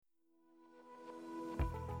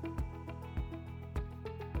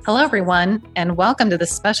Hello, everyone, and welcome to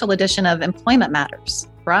this special edition of Employment Matters,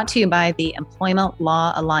 brought to you by the Employment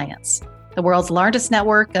Law Alliance, the world's largest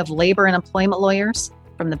network of labor and employment lawyers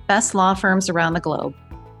from the best law firms around the globe.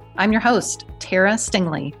 I'm your host, Tara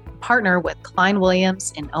Stingley, partner with Klein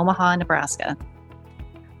Williams in Omaha, Nebraska.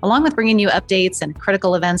 Along with bringing you updates and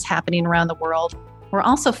critical events happening around the world, we're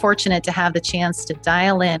also fortunate to have the chance to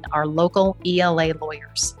dial in our local ELA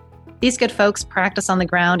lawyers. These good folks practice on the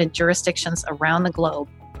ground in jurisdictions around the globe,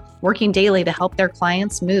 working daily to help their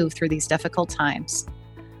clients move through these difficult times.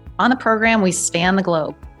 On the program, we span the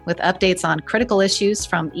globe with updates on critical issues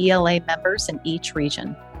from ELA members in each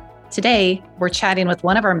region. Today, we're chatting with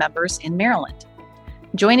one of our members in Maryland.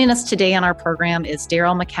 Joining us today on our program is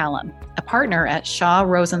Daryl McCallum, a partner at Shaw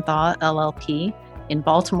Rosenthal LLP in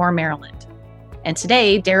Baltimore, Maryland. And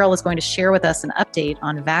today, Daryl is going to share with us an update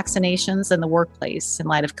on vaccinations in the workplace in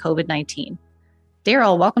light of COVID-19.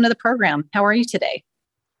 Daryl, welcome to the program. How are you today?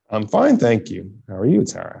 I'm fine, thank you. How are you,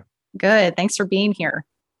 Tara? Good. Thanks for being here.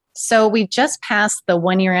 So we've just passed the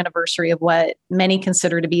one-year anniversary of what many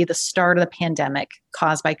consider to be the start of the pandemic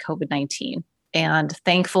caused by COVID-19. And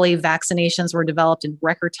thankfully, vaccinations were developed in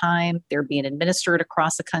record time. They're being administered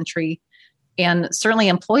across the country. And certainly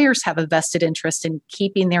employers have a vested interest in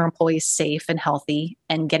keeping their employees safe and healthy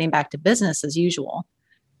and getting back to business as usual.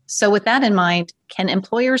 So with that in mind, can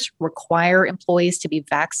employers require employees to be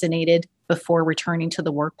vaccinated before returning to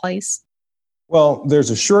the workplace? Well, there's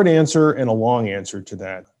a short answer and a long answer to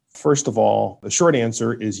that. First of all, the short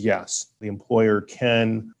answer is yes. The employer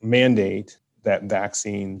can mandate that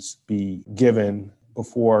vaccines be given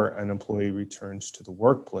before an employee returns to the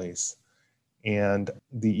workplace. And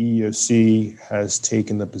the EEOC has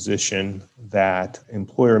taken the position that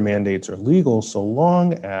employer mandates are legal so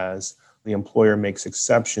long as the employer makes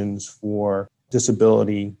exceptions for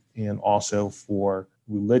disability and also for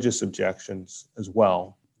religious objections as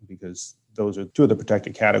well, because those are two of the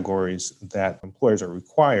protected categories that employers are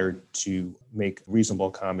required to make reasonable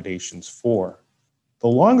accommodations for. The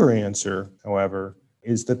longer answer, however,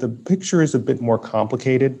 is that the picture is a bit more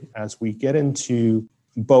complicated as we get into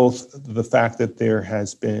both the fact that there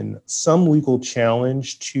has been some legal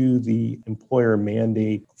challenge to the employer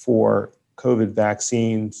mandate for COVID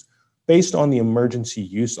vaccines based on the emergency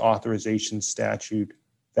use authorization statute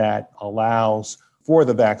that allows for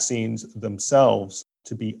the vaccines themselves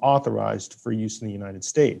to be authorized for use in the United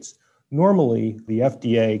States. Normally, the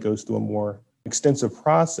FDA goes through a more extensive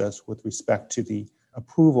process with respect to the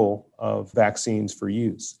approval of vaccines for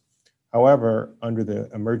use. However, under the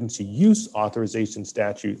emergency use authorization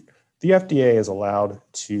statute, the FDA is allowed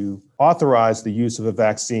to authorize the use of a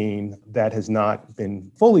vaccine that has not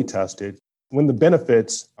been fully tested when the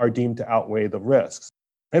benefits are deemed to outweigh the risks.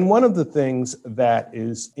 And one of the things that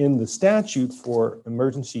is in the statute for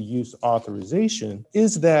emergency use authorization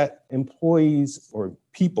is that employees or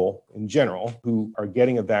people in general who are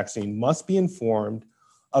getting a vaccine must be informed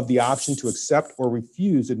of the option to accept or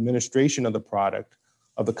refuse administration of the product,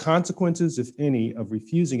 of the consequences, if any, of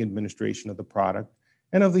refusing administration of the product,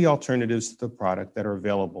 and of the alternatives to the product that are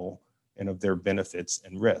available and of their benefits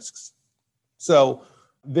and risks. So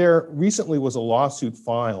there recently was a lawsuit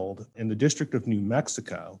filed in the District of New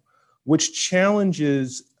Mexico, which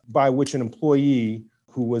challenges by which an employee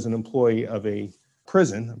who was an employee of a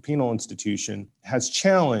prison, a penal institution, has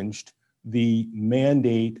challenged the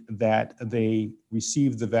mandate that they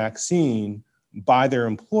receive the vaccine by their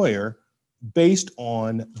employer based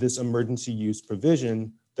on this emergency use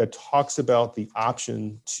provision that talks about the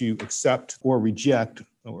option to accept or reject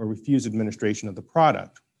or refuse administration of the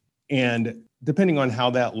product. And depending on how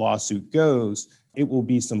that lawsuit goes, it will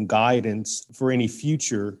be some guidance for any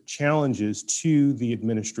future challenges to the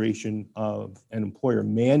administration of an employer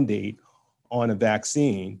mandate on a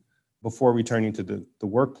vaccine before returning to the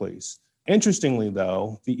workplace. Interestingly,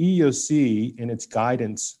 though, the EEOC in its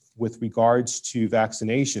guidance with regards to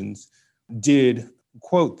vaccinations did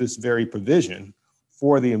quote this very provision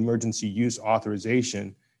for the emergency use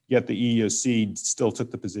authorization, yet the EEOC still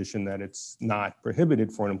took the position that it's not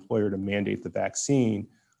prohibited for an employer to mandate the vaccine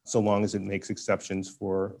so long as it makes exceptions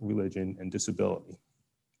for religion and disability.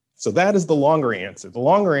 So that is the longer answer. The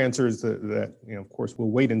longer answer is that of course,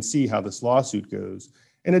 we'll wait and see how this lawsuit goes.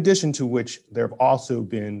 In addition to which, there have also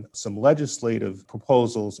been some legislative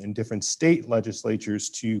proposals in different state legislatures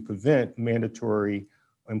to prevent mandatory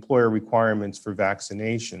employer requirements for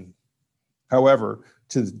vaccination. However,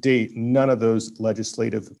 to date, none of those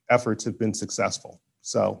legislative efforts have been successful.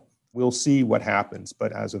 So we'll see what happens.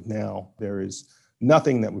 But as of now, there is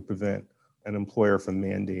nothing that would prevent an employer from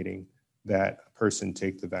mandating that a person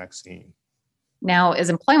take the vaccine. Now, as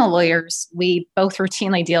employment lawyers, we both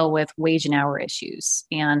routinely deal with wage and hour issues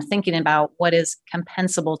and thinking about what is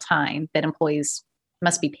compensable time that employees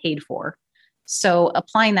must be paid for. So,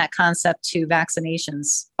 applying that concept to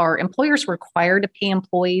vaccinations, are employers required to pay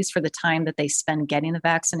employees for the time that they spend getting the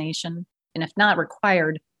vaccination? And if not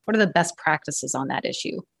required, what are the best practices on that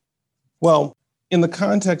issue? Well, in the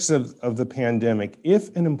context of the pandemic,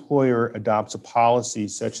 if an employer adopts a policy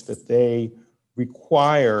such that they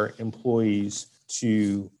require employees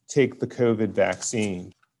to take the COVID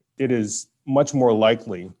vaccine, it is much more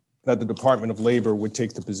likely that the Department of Labor would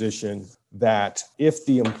take the position that if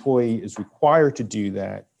the employee is required to do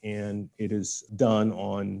that and it is done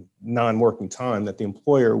on non-working time, that the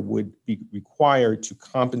employer would be required to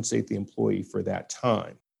compensate the employee for that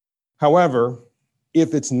time. However,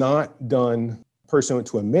 if it's not done pursuant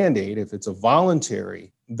to a mandate, if it's a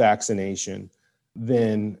voluntary vaccination,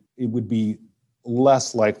 then it would be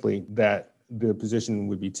less likely that the position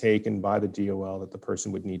would be taken by the DOL that the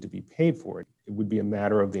person would need to be paid for it. It would be a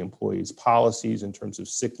matter of the employee's policies in terms of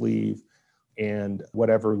sick leave and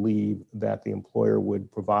whatever leave that the employer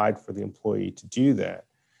would provide for the employee to do that.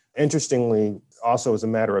 Interestingly, also as a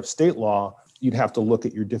matter of state law, you'd have to look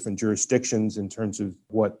at your different jurisdictions in terms of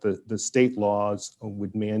what the state laws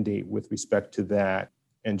would mandate with respect to that.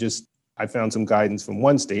 And just, I found some guidance from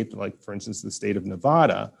one state, like for instance, the state of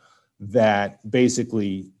Nevada, that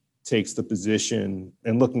basically takes the position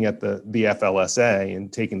and looking at the FLSA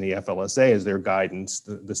and taking the FLSA as their guidance.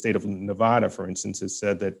 The state of Nevada, for instance, has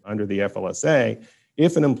said that under the FLSA,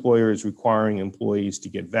 if an employer is requiring employees to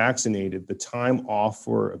get vaccinated, the time off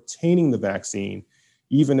for obtaining the vaccine,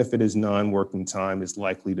 even if it is non-working time, is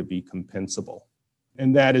likely to be compensable.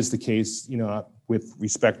 And that is the case, with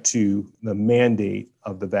respect to the mandate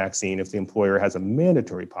of the vaccine if the employer has a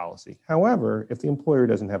mandatory policy. However, if the employer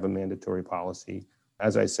doesn't have a mandatory policy,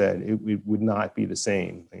 as I said, it would not be the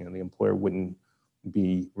same. The employer wouldn't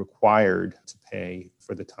be required to pay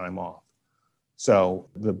for the time off. So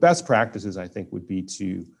the best practices, I think, would be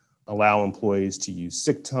to allow employees to use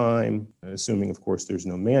sick time, assuming, of course, there's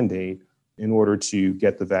no mandate, in order to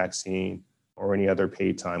get the vaccine or any other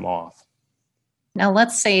paid time off. Now,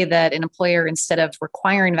 let's say that an employer, instead of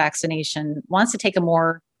requiring vaccination, wants to take a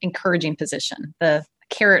more encouraging position, the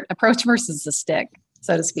carrot approach versus the stick,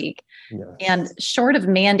 so to speak. Yeah. And short of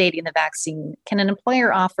mandating the vaccine, can an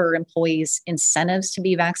employer offer employees incentives to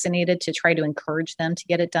be vaccinated to try to encourage them to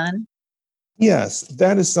get it done? Yes,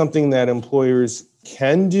 that is something that employers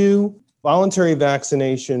can do. Voluntary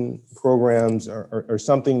vaccination programs are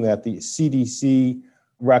something that the CDC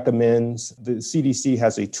recommends. The CDC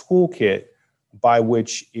has a toolkit by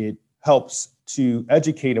which it helps to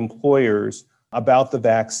educate employers about the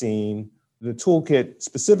vaccine. The toolkit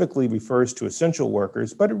specifically refers to essential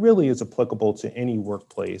workers, but it really is applicable to any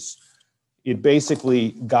workplace. It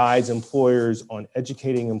basically guides employers on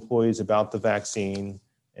educating employees about the vaccine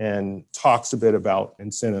and talks a bit about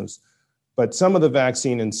incentives. But some of the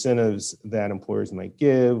vaccine incentives that employers might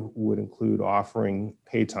give would include offering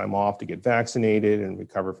paid time off to get vaccinated and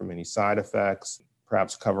recover from any side effects,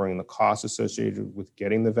 perhaps covering the costs associated with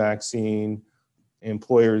getting the vaccine.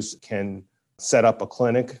 Employers can set up a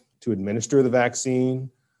clinic to administer the vaccine,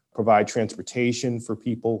 provide transportation for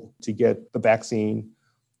people to get the vaccine.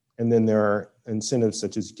 And then there are incentives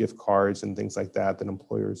such as gift cards and things like that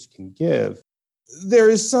employers can give. There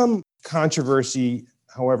is some controversy,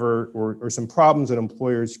 however, or some problems that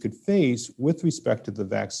employers could face with respect to the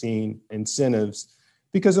vaccine incentives,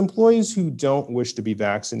 because employees who don't wish to be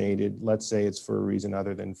vaccinated, let's say it's for a reason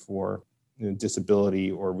other than for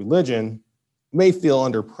disability or religion, may feel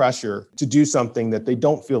under pressure to do something that they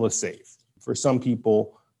don't feel is safe. For some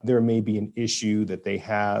people, there may be an issue that they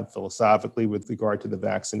have philosophically with regard to the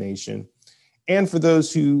vaccination. And for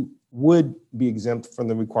those who would be exempt from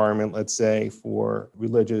the requirement, let's say for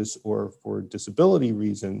religious or for disability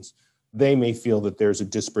reasons, they may feel that there's a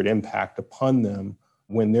disparate impact upon them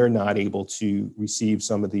when they're not able to receive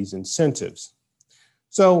some of these incentives.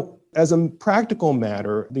 So as a practical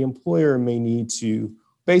matter, the employer may need to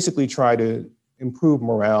basically try to improve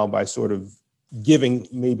morale by sort of giving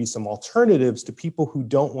maybe some alternatives to people who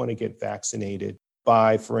don't want to get vaccinated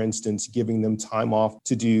by, for instance, giving them time off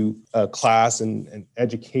to do a class and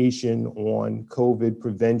education on COVID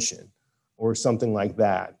prevention or something like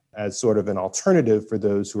that as sort of an alternative for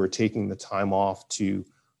those who are taking the time off to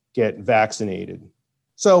get vaccinated.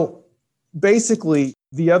 So basically,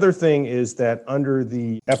 the other thing is that under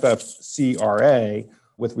the FFCRA,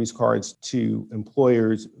 with regards to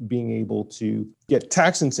employers being able to get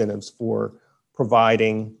tax incentives for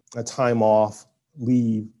providing a time off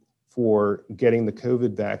leave for getting the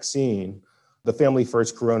COVID vaccine, the Family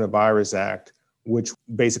First Coronavirus Act which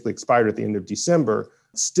basically expired at the end of December,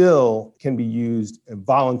 still can be used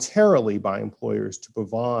voluntarily by employers to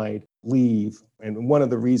provide leave. And one of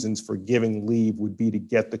the reasons for giving leave would be to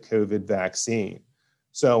get the COVID vaccine.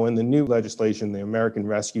 So in the new legislation, the American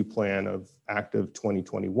Rescue Plan of Act of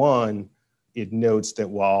 2021, it notes that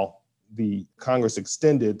while the Congress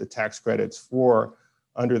extended the tax credits for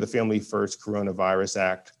under the Family First Coronavirus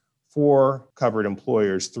Act for covered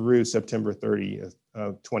employers through September 30th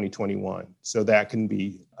of 2021. So that can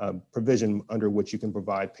be a provision under which you can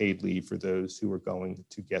provide paid leave for those who are going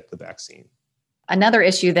to get the vaccine. Another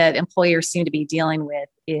issue that employers seem to be dealing with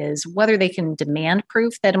is whether they can demand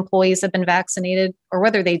proof that employees have been vaccinated or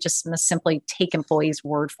whether they just must simply take employees'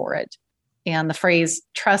 word for it. And the phrase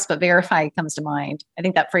trust but verify comes to mind. I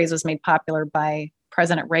think that phrase was made popular by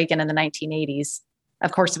President Reagan in the 1980s.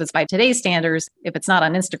 Of course, if it's by today's standards, if it's not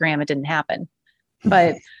on Instagram, it didn't happen.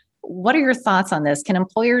 But what are your thoughts on this? Can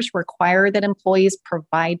employers require that employees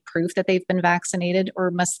provide proof that they've been vaccinated, or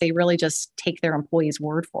must they really just take their employees'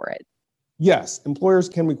 word for it? Yes, employers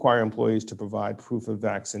can require employees to provide proof of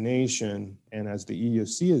vaccination. And as the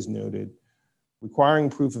EEOC has noted, requiring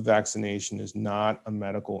proof of vaccination is not a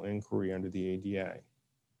medical inquiry under the ADA.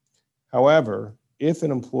 However, if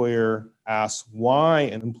an employer asks why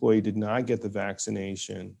an employee did not get the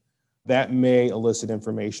vaccination, that may elicit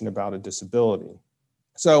information about a disability.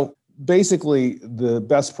 So basically, the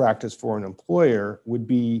best practice for an employer would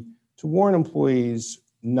be to warn employees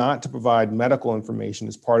not to provide medical information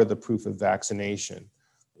as part of the proof of vaccination.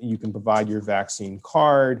 You can provide your vaccine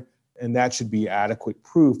card, and that should be adequate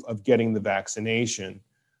proof of getting the vaccination.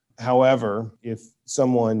 However, if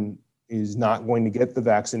someone is not going to get the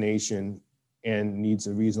vaccination and needs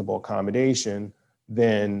a reasonable accommodation,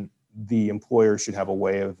 then the employer should have a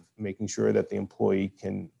way of making sure that the employee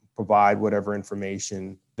can provide whatever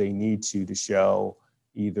information they need to show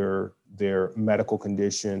either their medical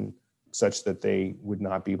condition such that they would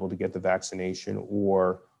not be able to get the vaccination,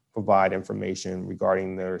 or provide information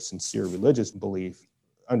regarding their sincere religious belief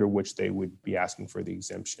under which they would be asking for the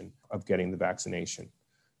exemption of getting the vaccination.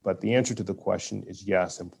 But the answer to the question is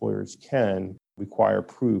yes, employers can require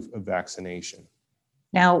proof of vaccination.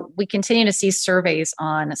 Now, we continue to see surveys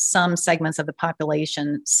on some segments of the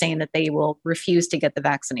population saying that they will refuse to get the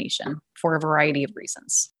vaccination for a variety of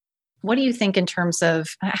reasons. What do you think in terms of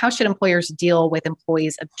how should employers deal with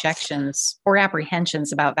employees' objections or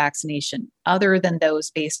apprehensions about vaccination other than those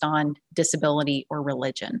based on disability or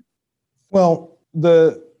religion? Well,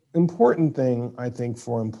 the important thing, I think,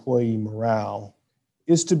 for employee morale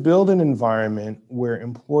is to build an environment where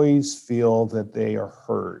employees feel that they are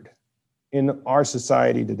heard. In our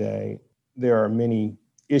society today, there are many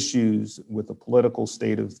issues with the political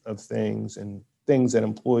state of things and things that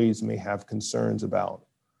employees may have concerns about.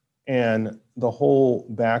 And the whole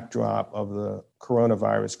backdrop of the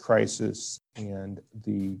coronavirus crisis and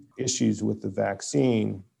the issues with the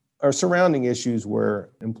vaccine are surrounding issues where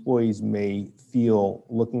employees may feel,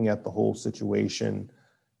 looking at the whole situation,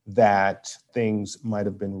 that things might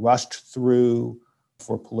have been rushed through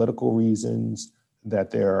for political reasons,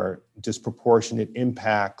 that there are disproportionate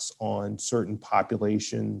impacts on certain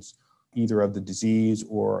populations, either of the disease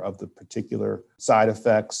or of the particular side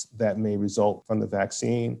effects that may result from the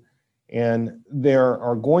vaccine. And there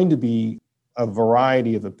are going to be a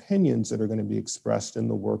variety of opinions that are going to be expressed in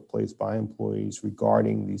the workplace by employees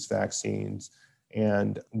regarding these vaccines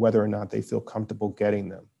and whether or not they feel comfortable getting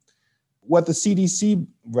them. What the CDC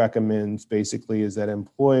recommends basically is that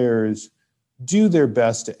employers do their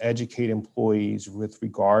best to educate employees with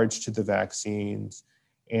regards to the vaccines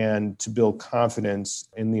and to build confidence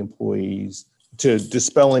in the employees, to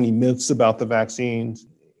dispel any myths about the vaccines,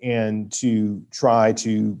 and to try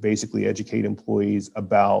to basically educate employees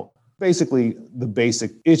about basically the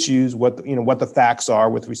basic issues, what the facts are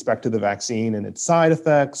with respect to the vaccine and its side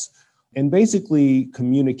effects, and basically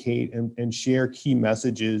communicate and share key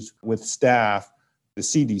messages with staff. The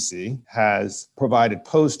CDC has provided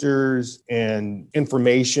posters and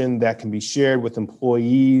information that can be shared with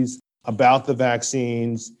employees about the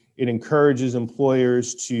vaccines. It encourages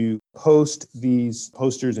employers to post these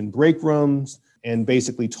posters in break rooms and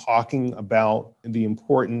basically talking about the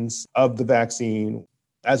importance of the vaccine.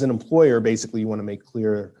 As an employer, basically, you want to make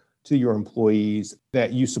clear to your employees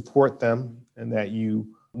that you support them and that you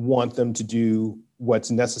want them to do what's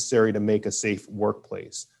necessary to make a safe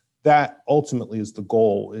workplace. That ultimately is the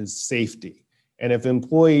goal, is safety. And if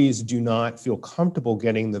employees do not feel comfortable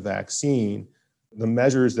getting the vaccine, the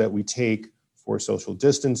measures that we take for social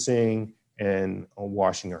distancing and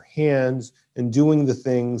washing our hands and doing the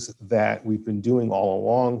things that we've been doing all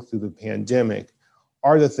along through the pandemic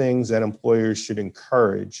are the things that employers should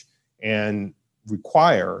encourage. And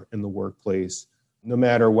require in the workplace, no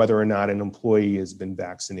matter whether or not an employee has been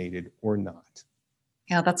vaccinated or not.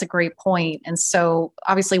 Yeah, that's a great point. And so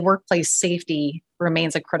obviously workplace safety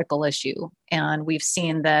remains a critical issue. And we've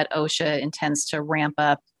seen that OSHA intends to ramp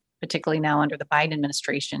up, particularly now under the Biden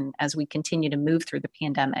administration, as we continue to move through the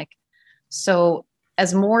pandemic. So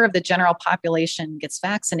as more of the general population gets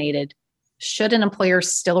vaccinated, should an employer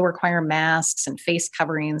still require masks and face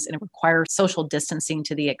coverings and require social distancing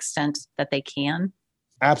to the extent that they can?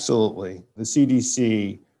 Absolutely. The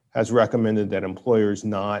CDC has recommended that employers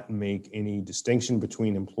not make any distinction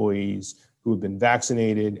between employees who have been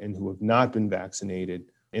vaccinated and who have not been vaccinated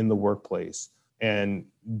in the workplace, and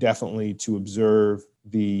definitely to observe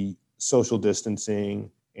the social distancing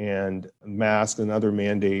and masks and other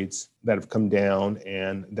mandates that have come down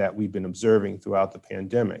and that we've been observing throughout the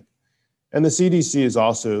pandemic. And the CDC has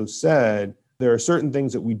also said there are certain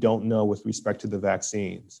things that we don't know with respect to the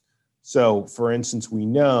vaccines. So, for instance, we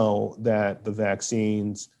know that the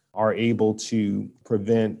vaccines are able to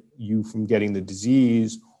prevent you from getting the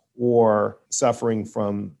disease or suffering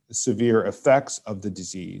from severe effects of the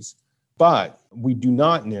disease. But we do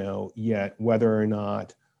not know yet whether or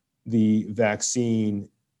not the vaccine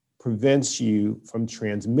prevents you from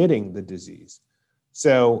transmitting the disease.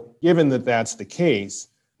 So, given that that's the case,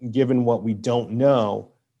 given what we don't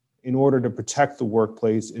know, in order to protect the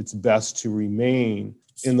workplace, it's best to remain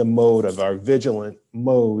in the mode of our vigilant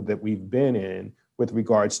mode that we've been in with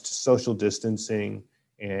regards to social distancing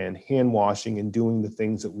and hand washing and doing the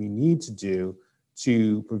things that we need to do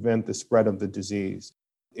to prevent the spread of the disease.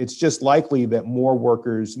 It's just likely that more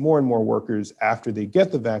and more workers, after they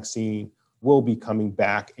get the vaccine, will be coming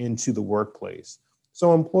back into the workplace.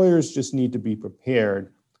 So employers just need to be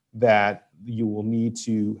prepared that you will need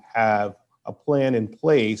to have a plan in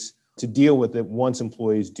place to deal with it once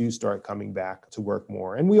employees do start coming back to work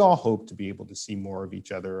more. And we all hope to be able to see more of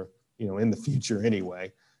each other, in the future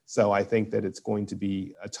anyway. So I think that it's going to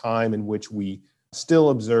be a time in which we still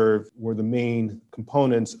observe were the main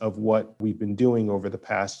components of what we've been doing over the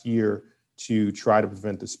past year to try to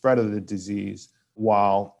prevent the spread of the disease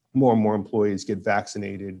while more and more employees get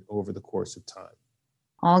vaccinated over the course of time.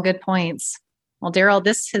 All good points. Well, Daryl,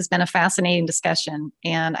 this has been a fascinating discussion.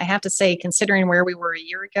 And I have to say, considering where we were a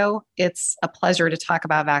year ago, it's a pleasure to talk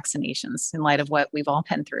about vaccinations in light of what we've all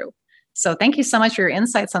been through. So thank you so much for your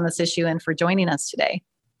insights on this issue and for joining us today.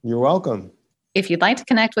 You're welcome. If you'd like to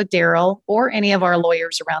connect with Daryl or any of our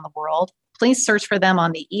lawyers around the world, please search for them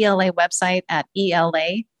on the ELA website at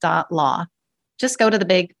ela.law. Just go to the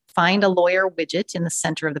big Find a Lawyer widget in the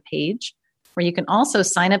center of the page, where you can also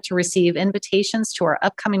sign up to receive invitations to our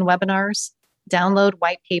upcoming webinars, download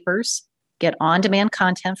white papers, get on-demand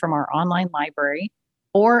content from our online library,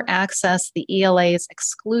 or access the ELA's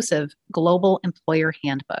exclusive Global Employer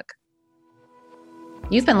Handbook.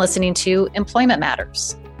 You've been listening to Employment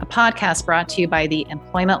Matters, a podcast brought to you by the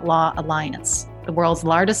Employment Law Alliance, the world's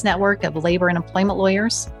largest network of labor and employment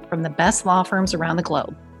lawyers from the best law firms around the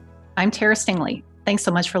globe. I'm Tara Stingley. Thanks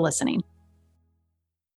so much for listening.